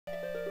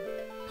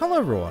Hello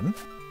everyone,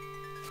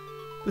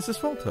 this is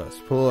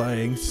Pholtos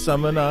playing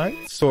Summon Night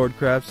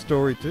Swordcraft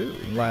Story 2.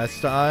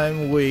 Last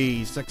time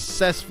we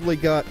successfully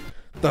got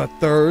the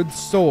third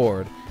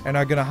sword and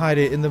are gonna hide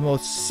it in the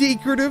most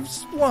secretive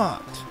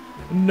spot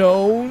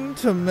known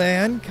to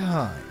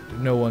mankind.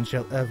 No one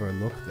shall ever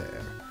look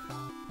there.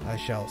 I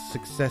shall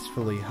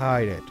successfully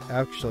hide it.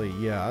 Actually,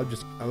 yeah,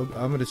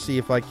 I'm gonna see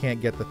if I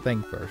can't get the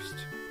thing first.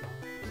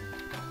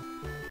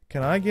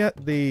 Can I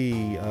get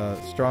the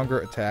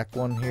stronger attack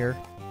one here?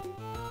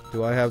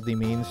 Do I have the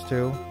means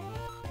to?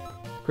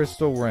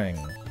 Crystal ring.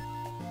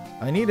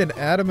 I need an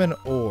adamant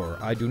ore.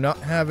 I do not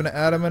have an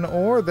adamant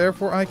ore,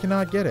 therefore I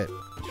cannot get it.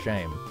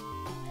 Shame.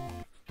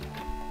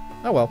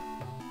 Oh well.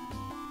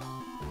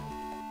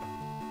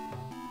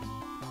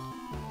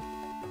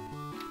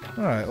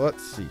 Alright,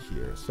 let's see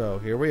here. So,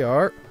 here we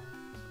are.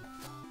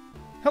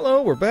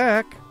 Hello, we're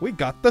back. We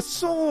got the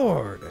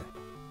sword.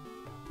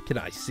 Can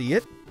I see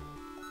it?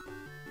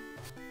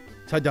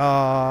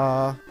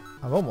 Ta-da!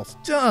 I'm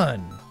almost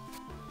done.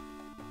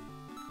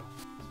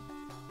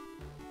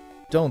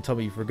 Don't tell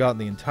me you've forgotten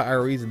the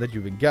entire reason that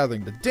you've been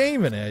gathering the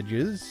Daemon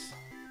Edges.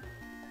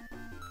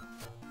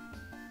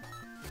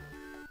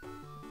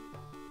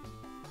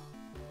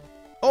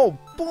 Oh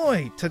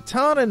boy,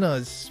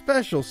 Tatanina's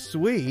special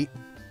sweet.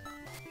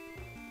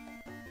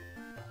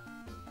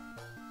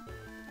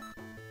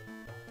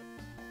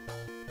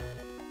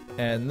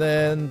 And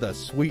then the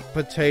sweet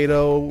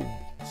potato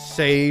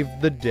saved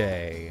the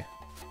day.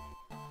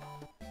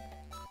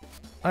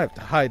 I have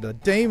to hide the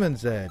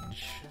Daemon's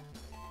Edge.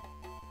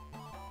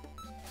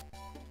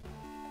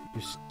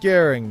 You're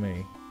scaring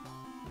me.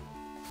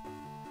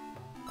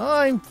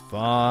 I'm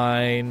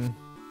fine.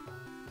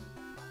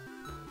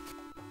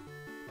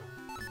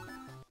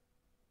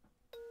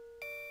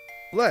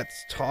 Let's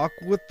talk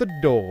with the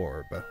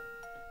Dorb.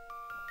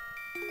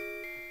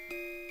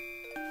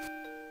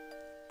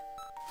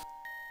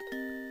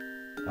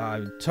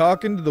 I'm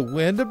talking to the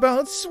wind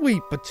about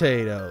sweet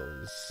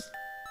potatoes.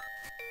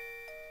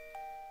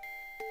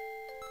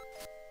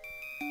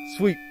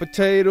 Sweet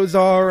potatoes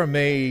are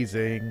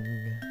amazing.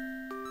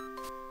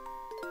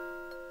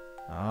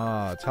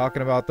 Ah,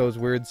 talking about those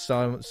weird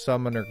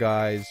summoner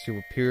guys who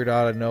appeared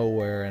out of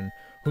nowhere and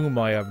whom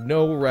I have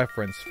no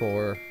reference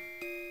for.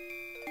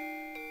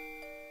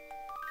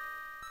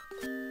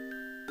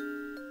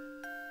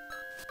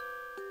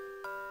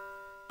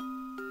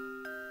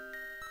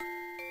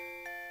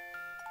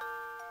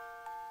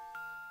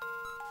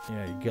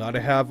 Yeah, you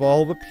gotta have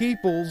all the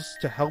peoples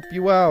to help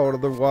you out,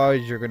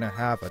 otherwise you're gonna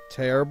have a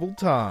terrible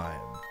time.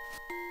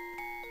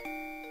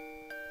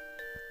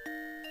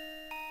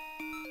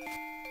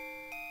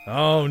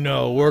 Oh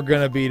no, we're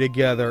gonna be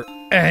together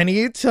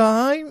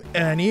anytime,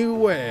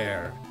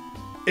 anywhere.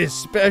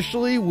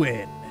 Especially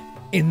when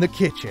in the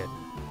kitchen,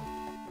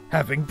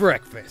 having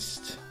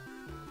breakfast.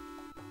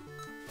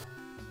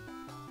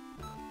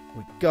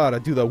 We gotta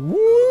do the woo!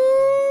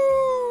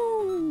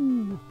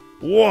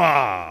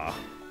 Wah!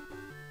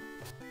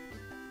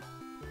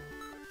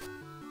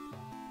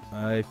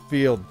 I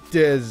feel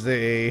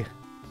dizzy.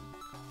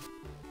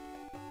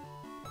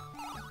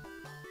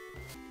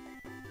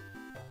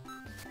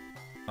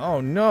 Oh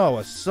no,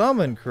 a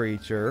summon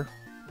creature.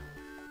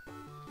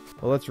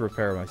 Well, let's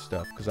repair my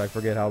stuff, because I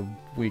forget how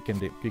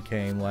weakened it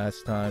became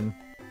last time.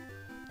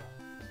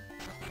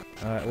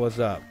 Alright, what's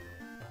up?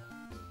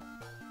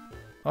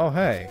 Oh,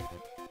 hey.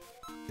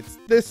 It's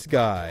this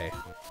guy.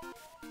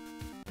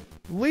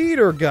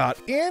 Leader got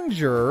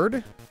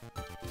injured?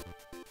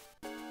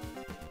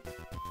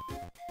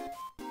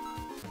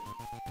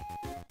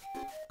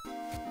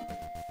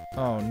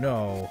 Oh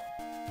no.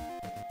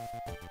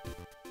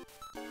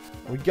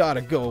 We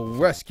gotta go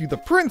rescue the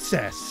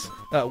princess!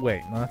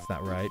 Wait, no, that's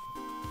not right.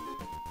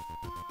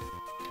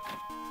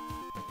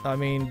 I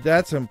mean,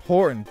 that's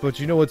important, but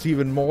you know what's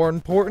even more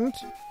important?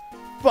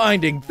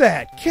 Finding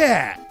that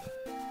cat!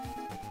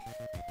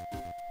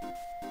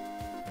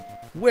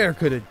 Where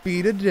could it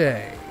be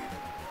today?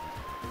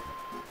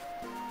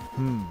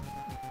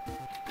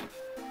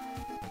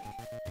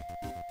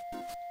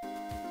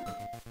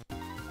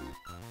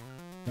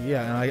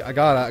 Yeah, and I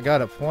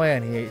got a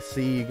plan here.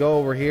 See, you go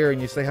over here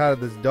and you say hi to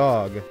this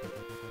dog.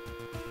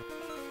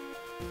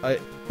 I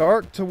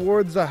bark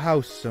towards a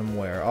house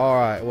somewhere.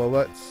 Alright, well,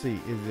 let's see.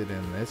 Is it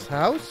in this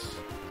house?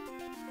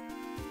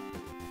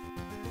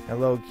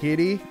 Hello,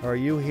 kitty. Are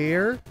you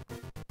here?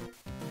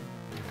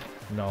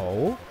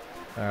 No.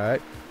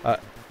 Alright.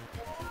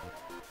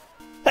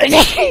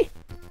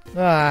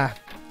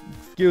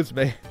 Excuse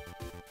me.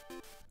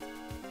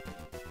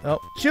 Oh,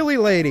 chilly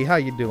lady, how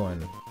you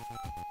doing?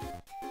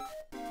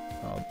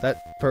 Oh,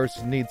 that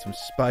person needs some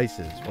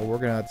spices. Well, we're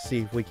gonna have to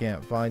see if we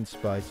can't find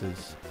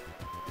spices.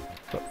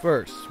 But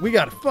first, we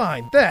gotta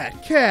find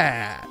that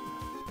cat!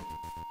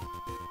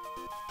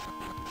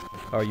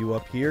 Are you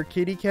up here,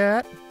 kitty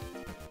cat?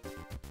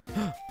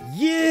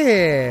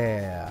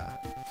 Yeah!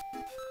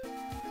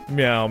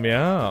 Meow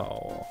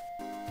meow.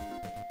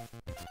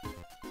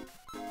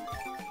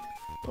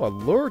 Oh, a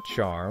lure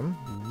charm?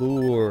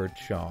 Lure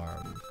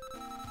charm.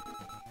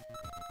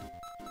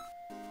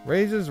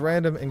 Raises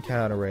random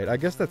encounter rate. I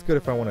guess that's good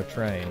if I want to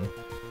train.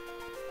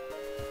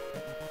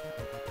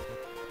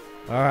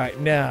 Alright,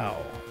 now.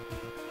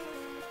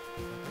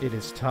 It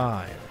is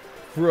time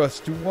for us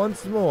to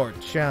once more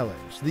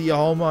challenge the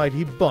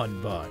almighty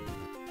Bun Bun.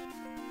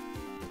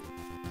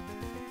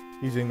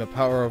 Using the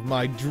power of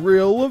my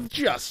drill of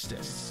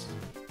justice.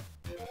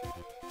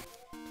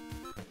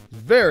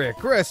 Very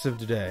aggressive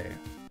today.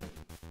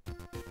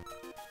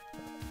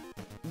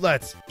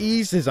 Let's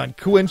ease his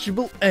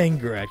unquenchable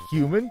anger at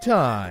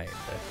humankind.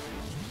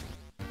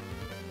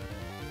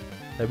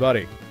 Hey,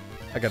 buddy.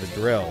 I got a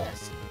drill.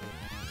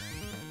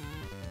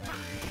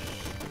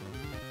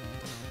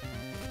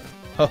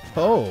 Ho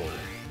ho!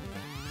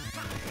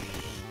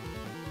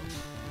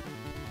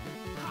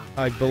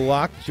 I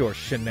blocked your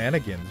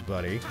shenanigans,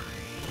 buddy.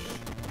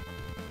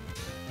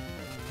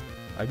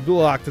 I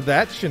blocked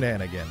that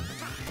shenanigan.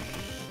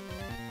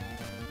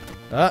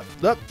 Up.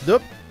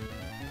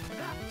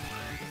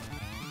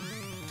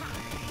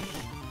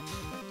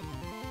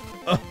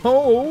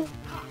 Oh!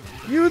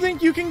 You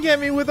think you can get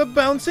me with a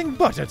bouncing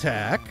butt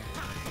attack?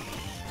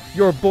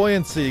 Your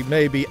buoyancy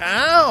may be...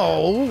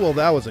 Ow! Well,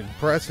 that was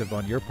impressive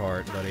on your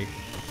part, buddy.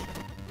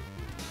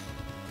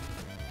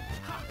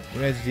 You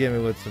managed to get me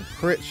with some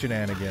crit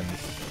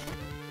shenanigans.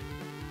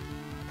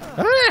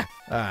 Ah!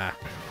 Ah.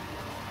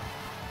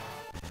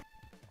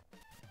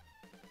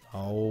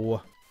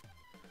 Oh.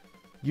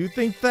 You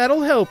think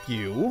that'll help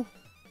you?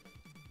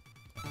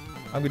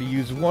 I'm gonna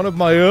use one of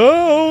my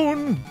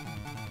own!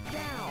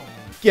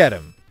 Get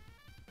him.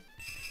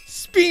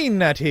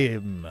 Spin at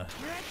him!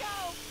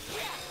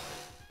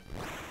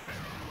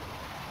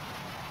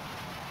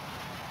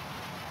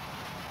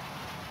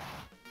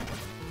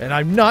 And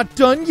I'm not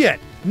done yet!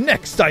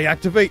 Next, I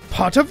activate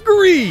Pot of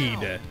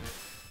Greed!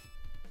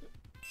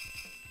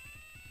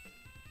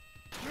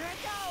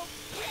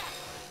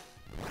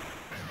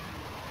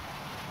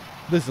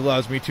 This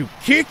allows me to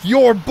kick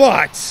your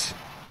butt!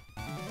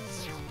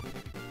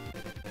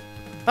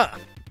 Ha!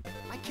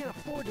 I can't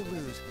afford to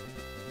lose.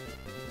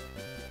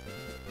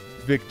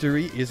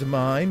 Victory is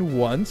mine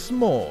once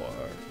more.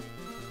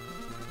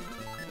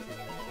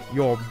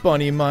 Your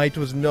bunny might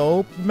was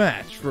no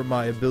match for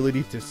my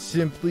ability to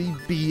simply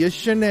be a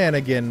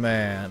shenanigan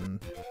man.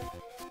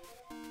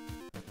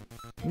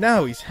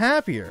 Now he's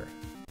happier.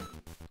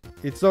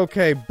 It's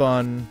okay,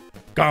 Bun.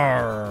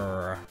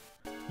 Garr.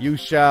 You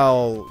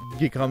shall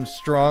become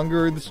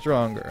stronger and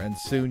stronger, and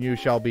soon you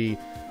shall be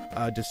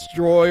a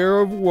destroyer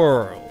of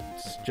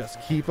worlds.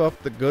 Just keep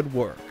up the good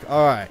work.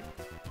 Alright.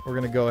 We're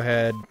gonna go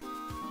ahead.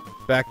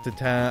 Back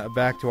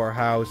to our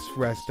house,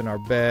 rest in our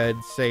bed,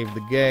 save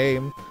the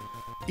game.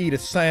 Eat a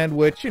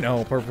sandwich, you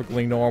know,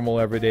 perfectly normal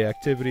everyday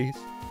activities.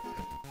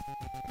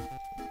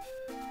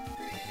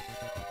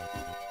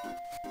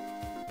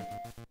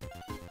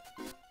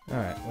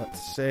 Alright,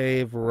 let's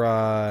save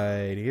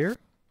right here.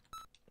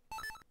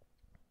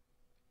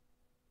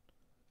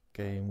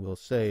 Game will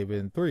save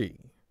in 3,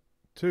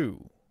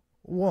 2,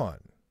 1.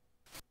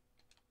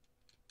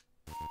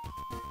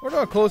 Wonder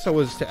how close I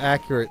was to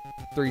accurate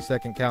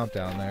 3-second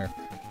countdown there.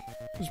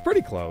 It was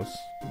pretty close.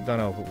 Don't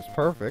know if it was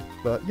perfect,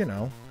 but, you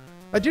know.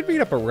 I did beat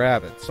up a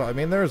rabbit, so, I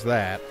mean, there's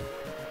that.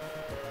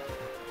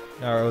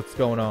 Alright, what's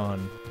going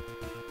on?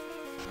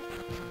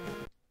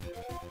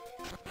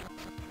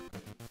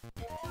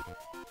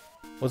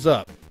 What's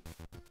up?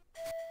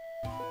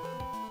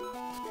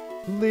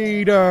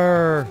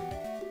 Leader!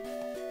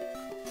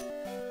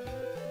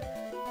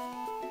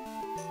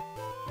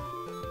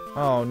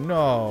 Oh,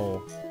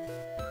 no.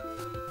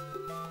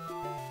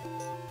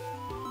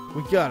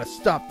 We gotta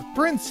stop the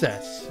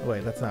princess!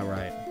 Wait, that's not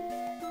right.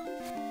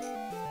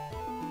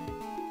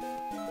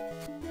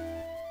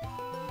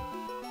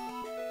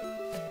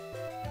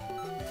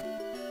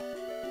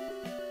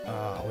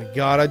 Oh, we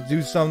gotta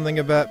do something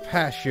about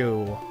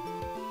Pashu.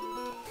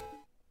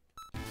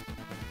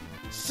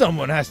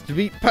 Someone has to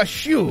beat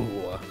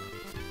Pashu!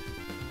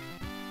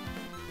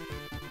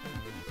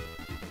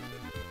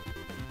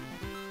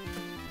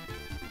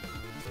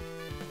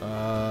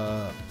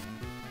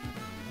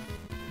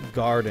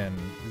 Garden.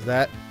 Is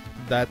that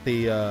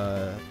the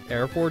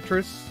air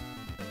fortress?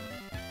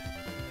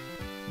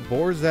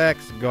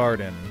 Borzak's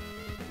Garden.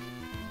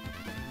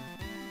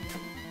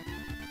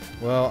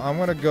 Well, I'm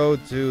gonna go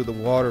to the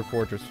water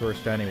fortress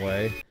first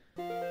anyway.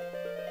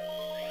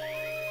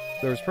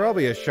 There's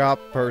probably a shop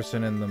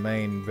person in the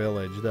main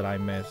village that I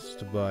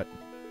missed, but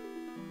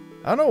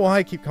I don't know why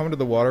I keep coming to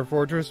the water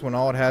fortress when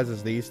all it has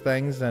is these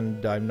things,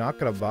 and I'm not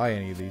gonna buy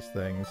any of these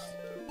things.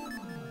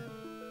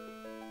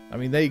 I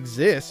mean, they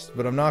exist,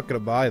 but I'm not gonna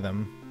buy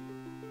them.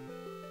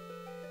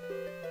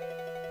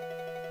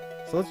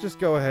 So let's just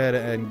go ahead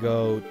and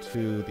go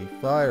to the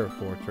fire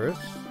fortress.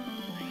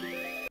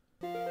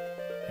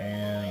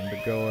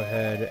 And go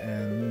ahead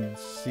and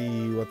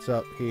see what's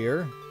up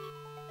here.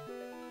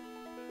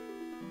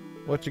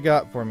 What you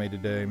got for me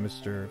today,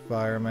 Mr.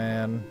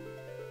 Fireman?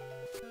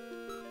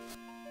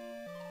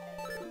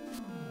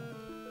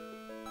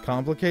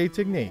 Complicated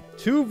technique.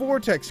 2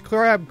 vortex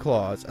crab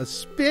claws, a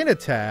spin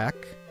attack.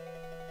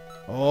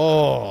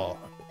 Oh.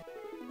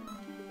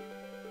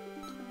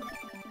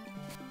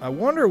 I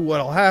wonder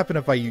what'll happen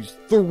if I use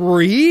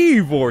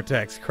 3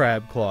 Vortex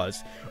Crab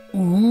Claws.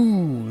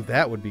 Ooh,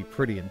 that would be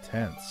pretty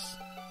intense.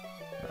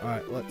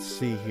 Alright, let's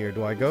see here.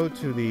 Do I go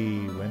to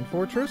the Wind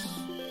Fortress?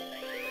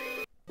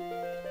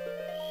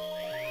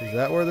 Is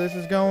that where this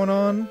is going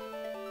on?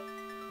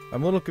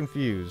 I'm a little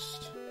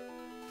confused.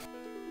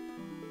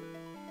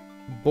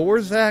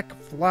 Borzak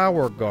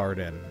Flower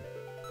Garden.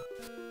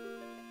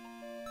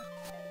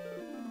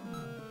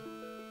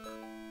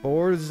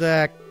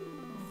 Borzak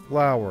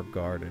Flower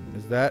Garden.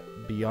 Is that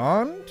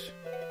beyond?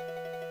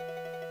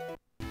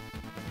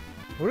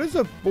 What is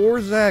a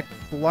Borzak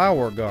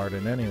Flower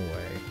Garden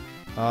anyway?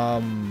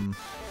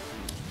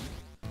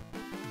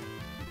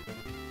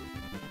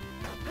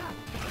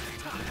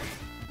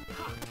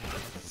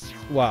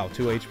 Wow,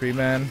 2 HP,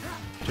 man.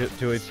 2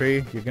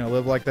 HP? You're gonna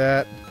live like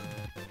that?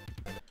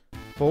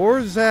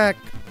 Borzak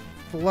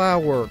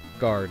Flower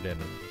Garden.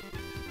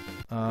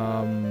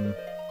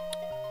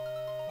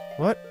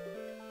 What?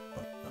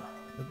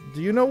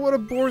 Do you know what a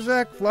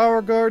Borzak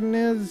Flower Garden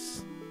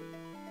is?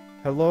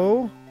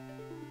 Hello?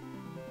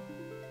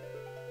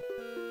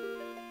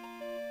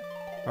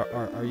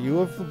 Are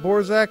you a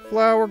Borzak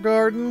Flower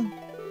Garden?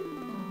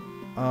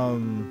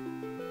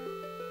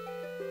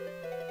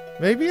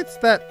 Maybe it's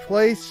that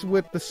place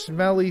with the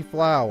smelly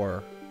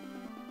flower.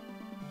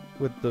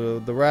 With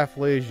the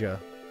Rafflesia.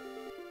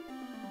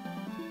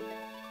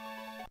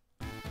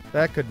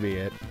 That could be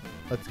it.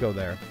 Let's go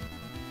there.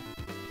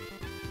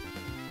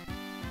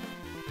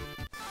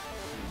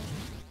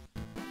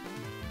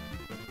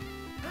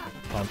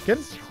 Pumpkin?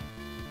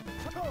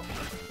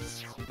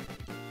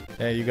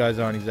 Yeah, you guys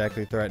aren't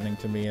exactly threatening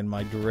to me in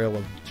my drill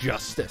of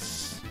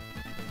justice.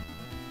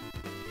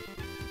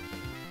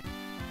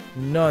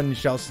 None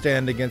shall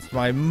stand against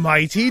my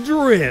mighty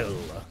drill.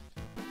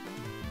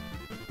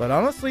 But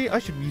honestly, I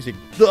should be using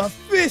the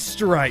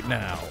fist right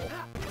now.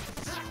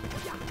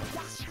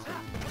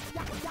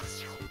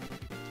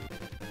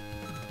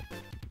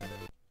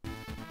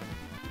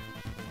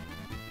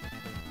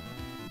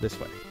 This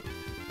way.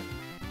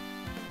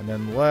 And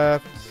then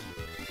left.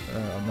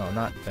 No,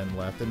 not then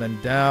left. And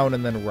then down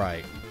and then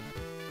right.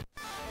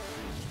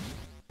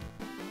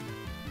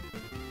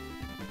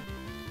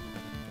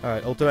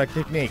 Alright, ultimate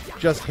technique.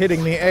 Just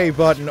hitting the A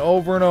button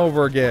over and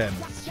over again.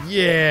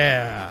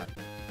 Yeah!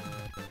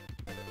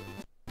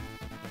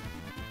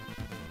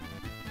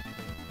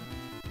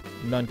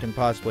 None can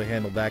possibly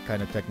handle that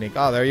kind of technique.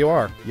 Ah, there you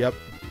are. Yep.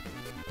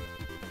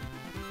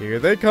 Here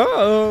they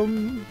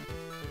come!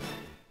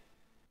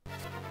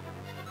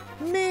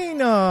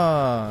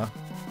 Nina!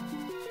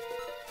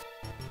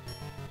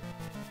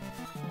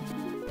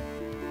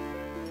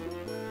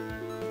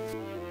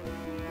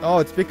 Oh,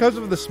 it's because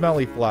of the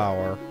smelly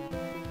flower.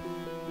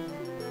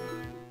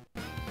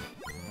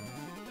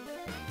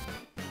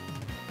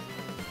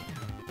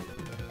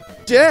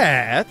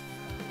 Death?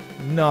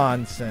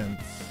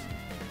 Nonsense.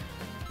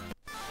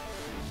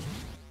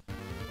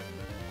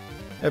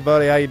 Hey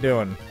buddy, how you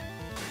doing?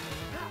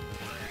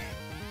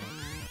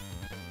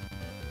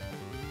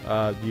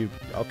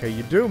 Okay,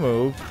 you do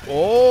move.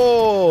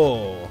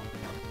 Oh!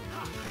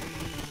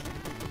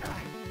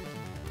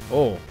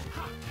 Oh.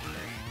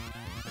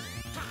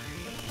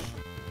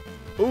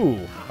 Ooh,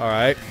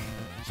 alright.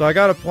 So I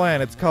got a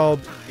plan. It's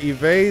called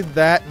evade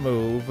that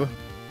move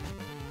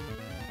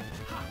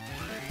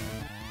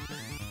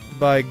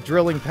by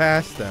drilling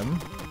past them.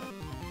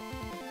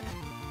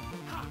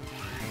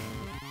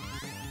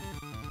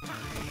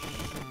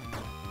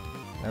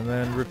 And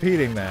then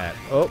repeating that.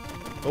 Oh!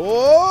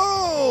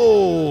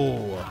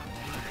 Whoa!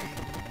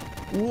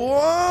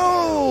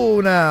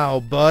 Whoa now,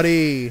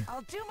 buddy!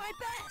 I'll do my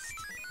best.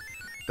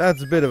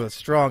 That's a bit of a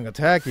strong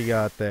attack you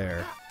got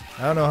there.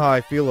 I don't know how I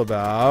feel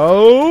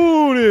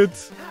about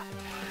it.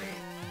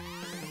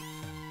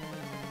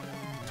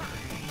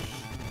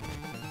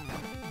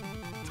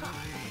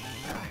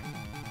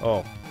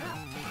 Oh.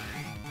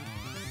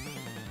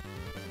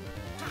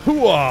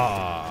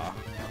 Hooah!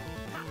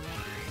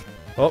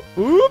 Oh,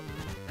 oop!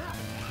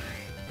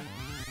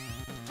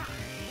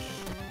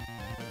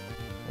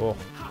 Oh,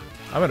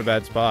 I'm in a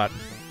bad spot.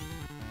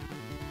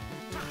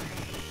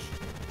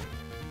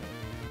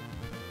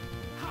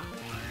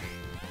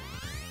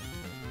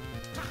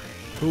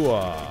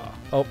 Hooah!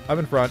 Oh, I'm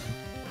in front.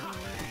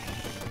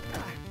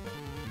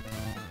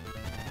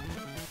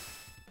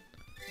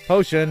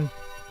 Potion.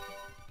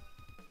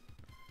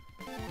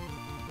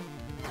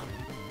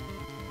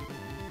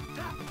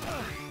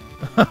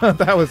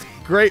 That was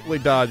greatly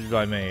dodged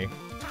by me.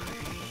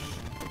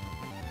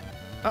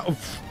 Oh,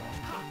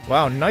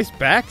 wow, nice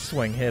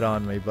backswing hit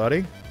on me,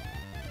 buddy.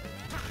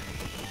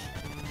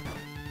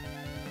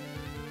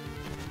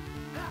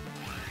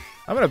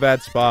 I'm in a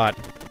bad spot.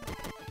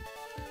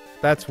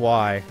 That's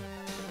why.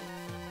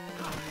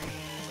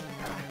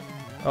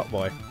 Oh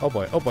boy, oh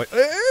boy, oh boy.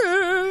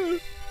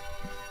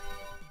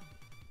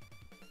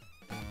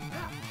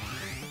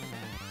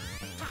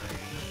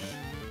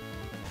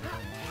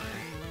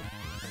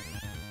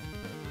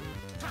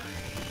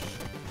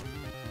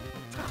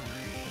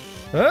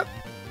 Huh?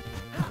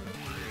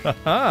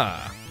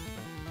 Haha.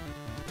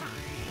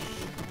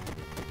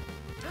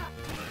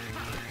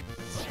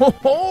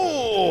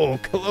 Oh,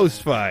 close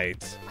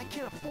fight. I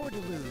can't afford to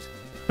lose.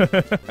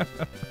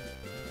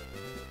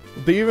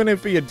 Even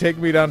if he had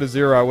taken me down to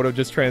 0, I would have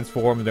just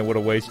transformed and would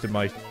have wasted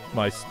my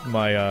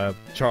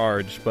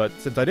charge. But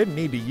since I didn't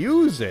need to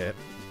use it,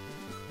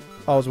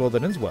 all's well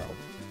that ends well.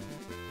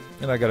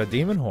 And I got a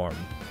demon horn.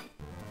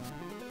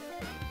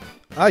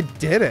 I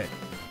did it.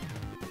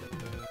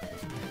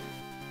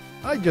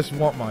 I'm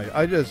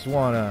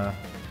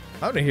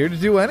not here to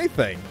do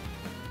anything.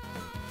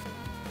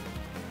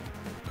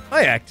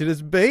 I acted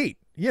as bait.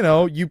 You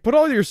know, you put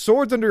all your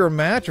swords under your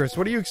mattress.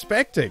 What are you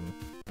expecting?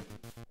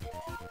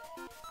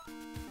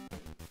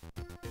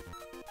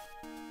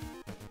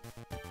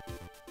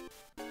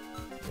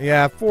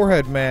 Yeah,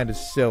 Forehead Man is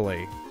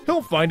silly.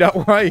 He'll find out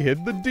where I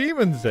hid the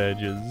demon's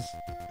edges.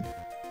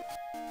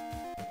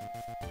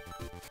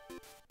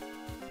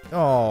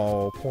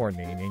 Oh, poor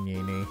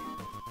Nini.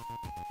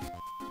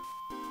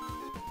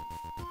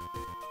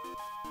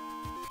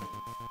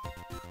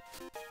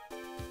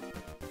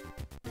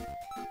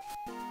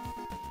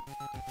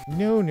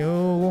 No.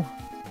 No.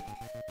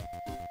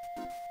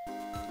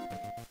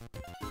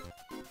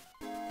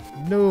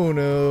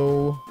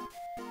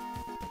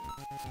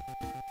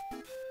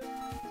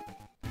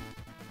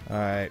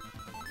 Alright.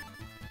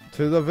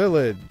 To the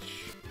village.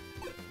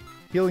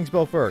 Healing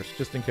spell first,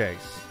 just in case.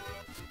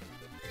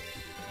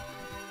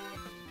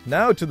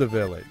 Now to the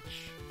village.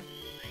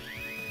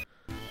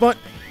 But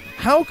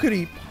how could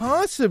he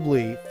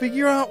possibly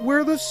figure out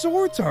where the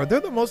swords are? They're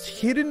the most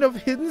hidden of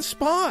hidden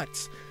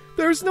spots.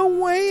 There's no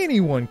way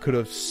anyone could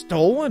have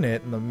stolen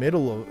it in the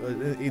middle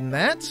of... in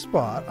that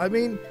spot. I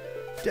mean,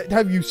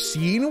 have you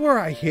seen where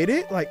I hid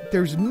it? Like,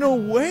 there's no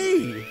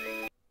way.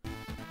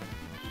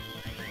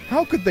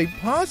 How could they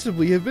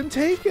possibly have been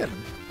taken?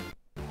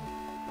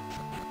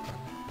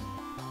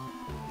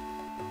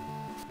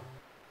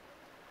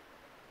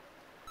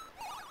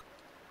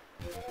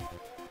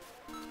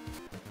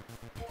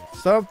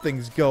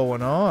 Something's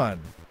going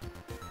on.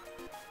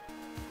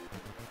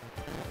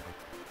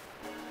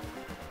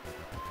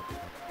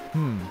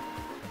 Hmm.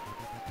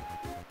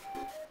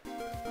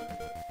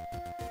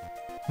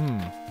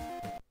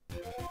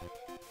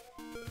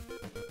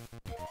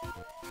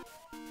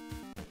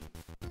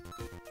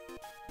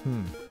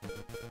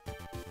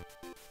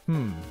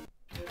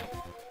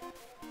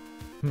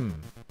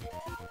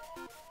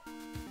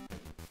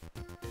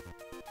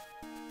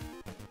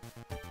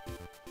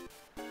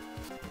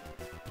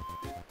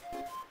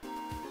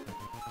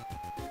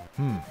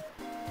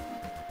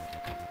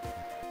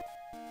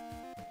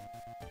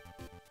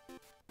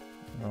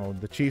 Oh,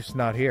 the chief's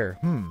not here.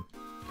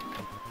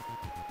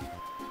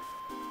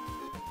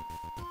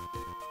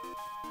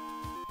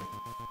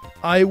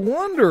 I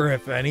wonder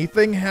if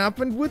anything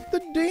happened with the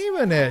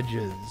demon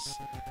edges.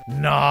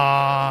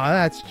 Nah,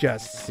 that's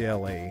just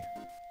silly.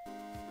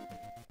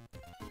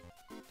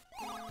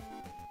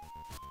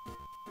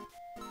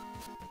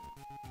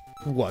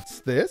 What's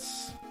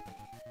this?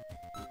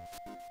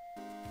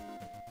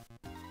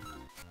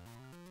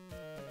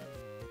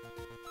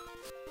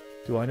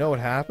 Do I know what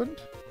happened?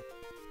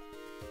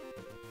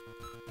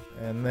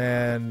 And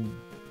then...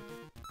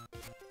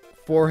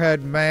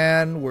 Forehead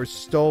Man were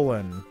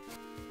stolen.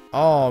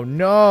 Oh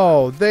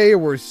no, they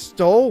were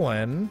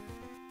stolen.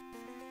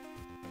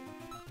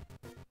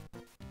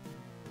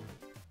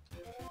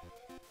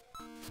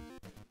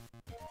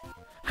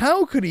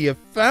 How could he have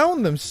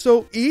found them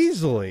so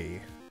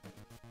easily?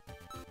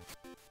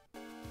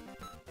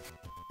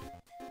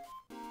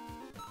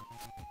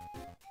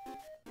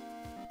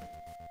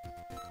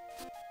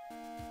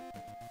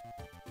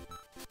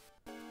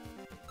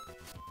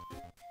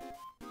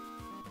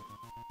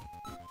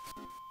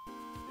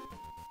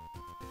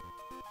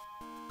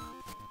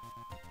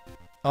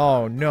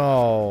 Oh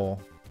no.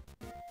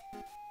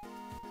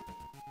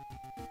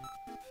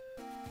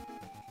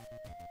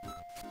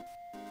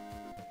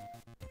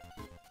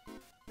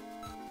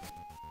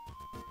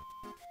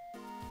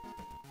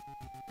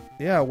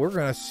 Yeah, we're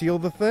gonna seal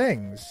the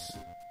things.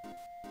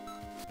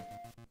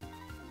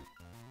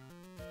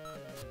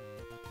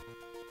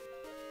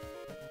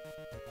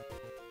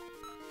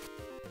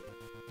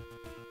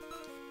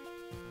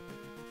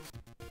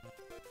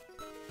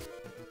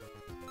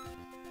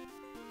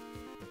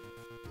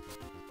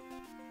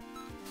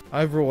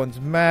 Everyone's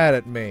mad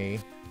at me.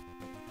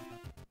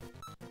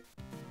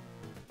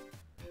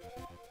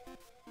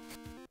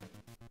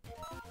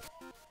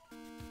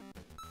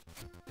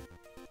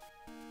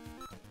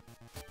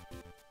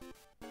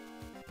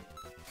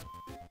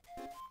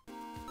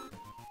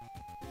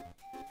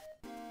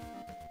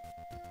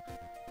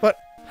 But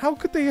how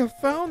could they have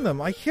found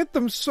them? I hit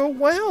them so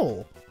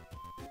well.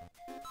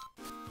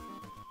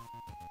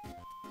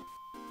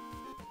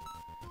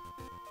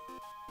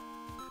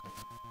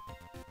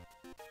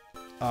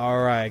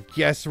 Alright,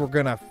 guess we're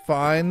gonna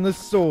find the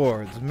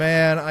swords.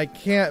 Man, I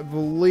can't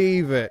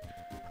believe it.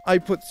 I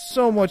put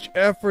so much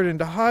effort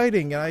into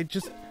hiding, and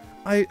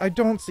I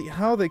don't see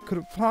how they could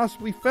have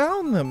possibly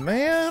found them,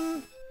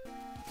 man.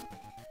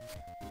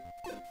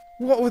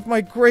 What with my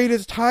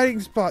greatest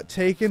hiding spot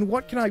taken,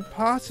 what can I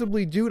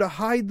possibly do to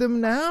hide them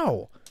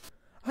now?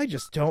 I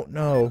just don't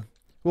know.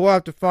 We'll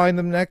have to find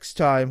them next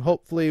time.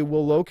 Hopefully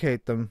we'll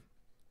locate them.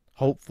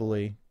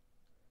 Hopefully.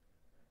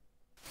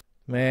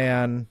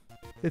 Man,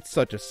 it's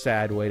such a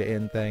sad way to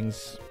end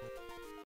things.